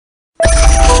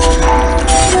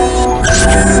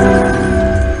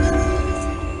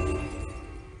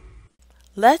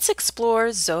Let's explore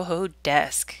Zoho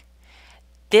Desk.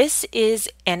 This is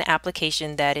an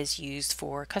application that is used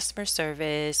for customer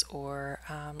service or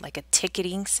like a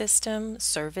ticketing system,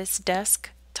 service desk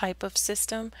type of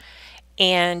system.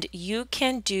 And you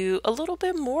can do a little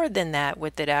bit more than that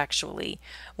with it actually.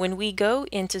 When we go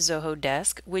into Zoho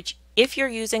Desk, which if you're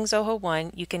using Zoho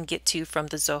 1, you can get to from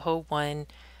the Zoho 1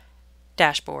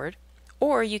 dashboard,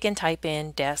 or you can type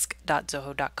in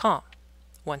desk.zoho.com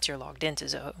once you're logged into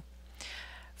Zoho.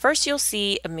 First, you'll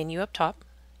see a menu up top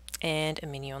and a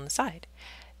menu on the side.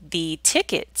 The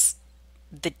tickets,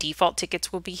 the default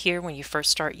tickets will be here when you first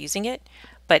start using it,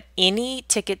 but any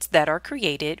tickets that are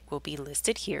created will be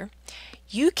listed here.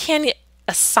 You can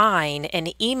assign an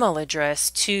email address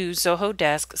to Zoho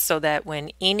Desk so that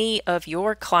when any of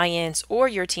your clients or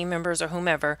your team members or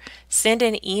whomever send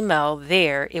an email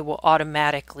there, it will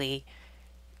automatically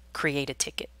create a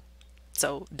ticket.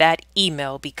 So that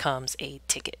email becomes a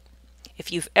ticket.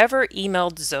 If you've ever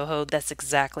emailed Zoho, that's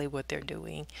exactly what they're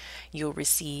doing. You'll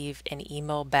receive an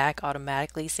email back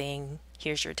automatically saying,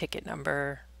 here's your ticket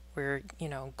number. We're,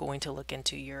 going to look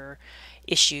into your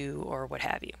issue or what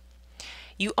have you.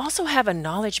 You also have a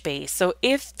knowledge base. So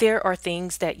if there are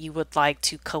things that you would like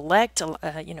to collect,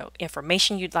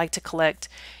 information you'd like to collect,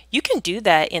 you can do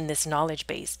that in this knowledge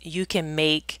base. You can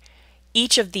make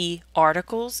each of the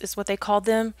articles, is what they call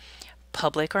them,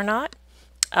 public or not.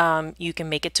 You can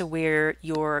make it to where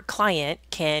your client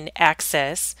can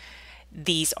access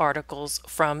these articles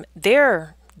from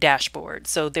their dashboard.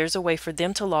 So there's a way for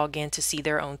them to log in to see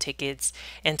their own tickets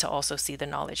and to also see the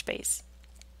knowledge base.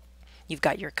 You've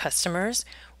got your customers,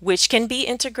 which can be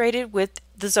integrated with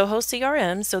the Zoho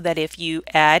CRM so that if you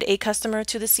add a customer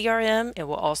to the CRM, it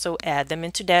will also add them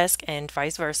into Desk and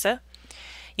vice versa.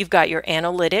 You've got your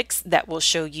analytics that will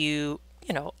show you,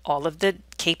 all of the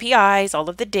KPIs, all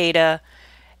of the data.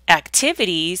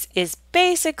 Activities is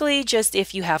basically just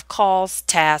if you have calls,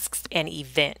 tasks, and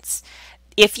events.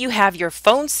 If you have your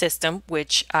phone system,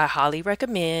 which I highly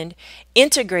recommend,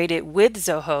 integrated with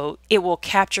Zoho, it will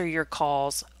capture your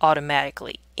calls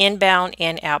automatically, inbound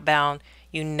and outbound.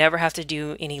 You never have to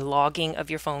do any logging of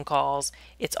your phone calls.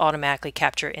 It's automatically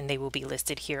captured and they will be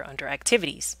listed here under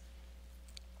activities.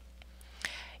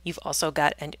 You've also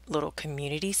got a little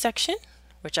community section,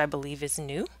 which I believe is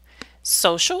new.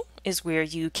 Social is where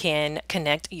you can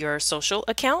connect your social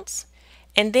accounts.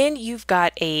 And then you've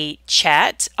got a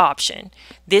chat option.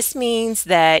 This means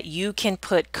that you can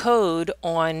put code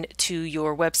on to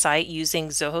your website using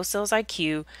Zoho Sales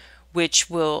IQ, which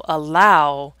will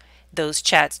allow those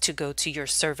chats to go to your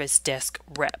service desk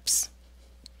reps.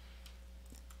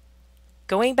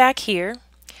 Going back here,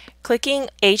 clicking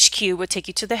HQ will take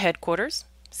you to the headquarters.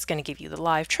 It's going to give you the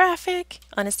live traffic,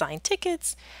 unassigned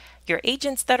tickets, your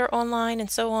agents that are online,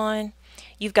 and so on.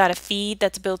 You've got a feed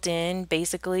that's built in.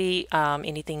 Basically,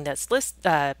 anything that's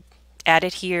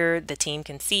added here, the team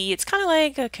can see. It's kind of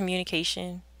like a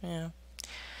communication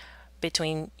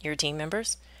between your team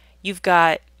members. You've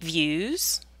got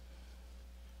views,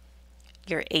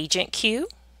 your agent queue,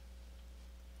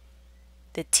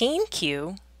 the team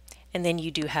queue, and then you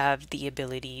do have the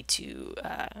ability to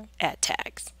add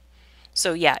tags.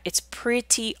 So yeah, it's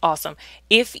pretty awesome.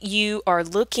 If you are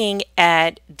looking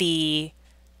at the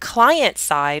client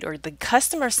side or the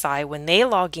customer side, when they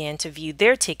log in to view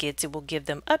their tickets, it will give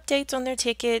them updates on their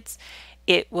tickets.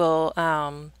 It will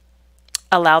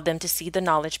allow them to see the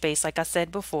knowledge base, like I said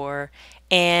before,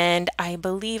 and I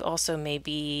believe also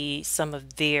maybe some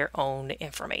of their own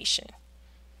information.